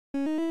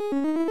You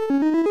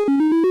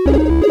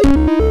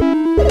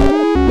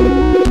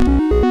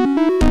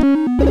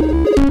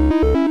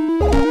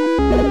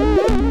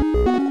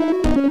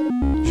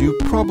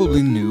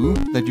probably knew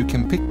that you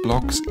can pick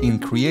blocks in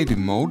creative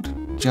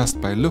mode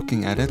just by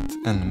looking at it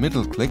and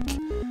middle click,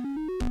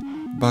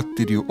 but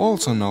did you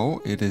also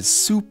know it is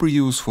super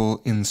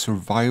useful in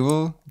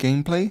survival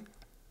gameplay?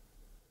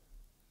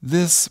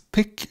 This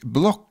pick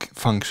block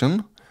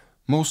function,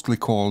 mostly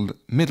called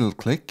middle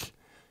click,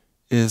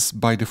 is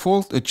by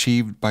default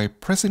achieved by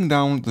pressing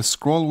down the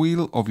scroll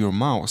wheel of your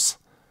mouse.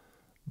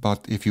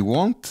 But if you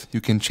want,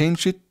 you can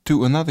change it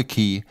to another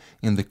key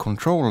in the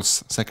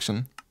controls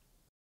section.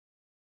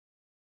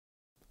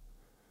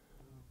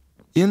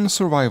 In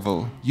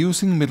survival,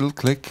 using middle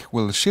click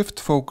will shift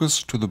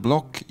focus to the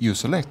block you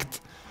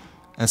select,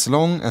 as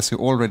long as you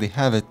already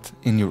have it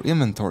in your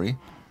inventory.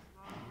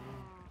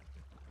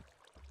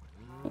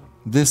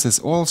 This is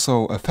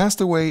also a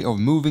faster way of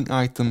moving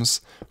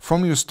items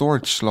from your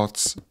storage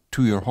slots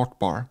to your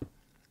hotbar.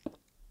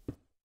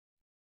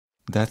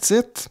 That's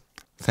it.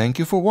 Thank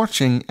you for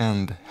watching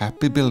and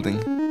happy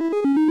building!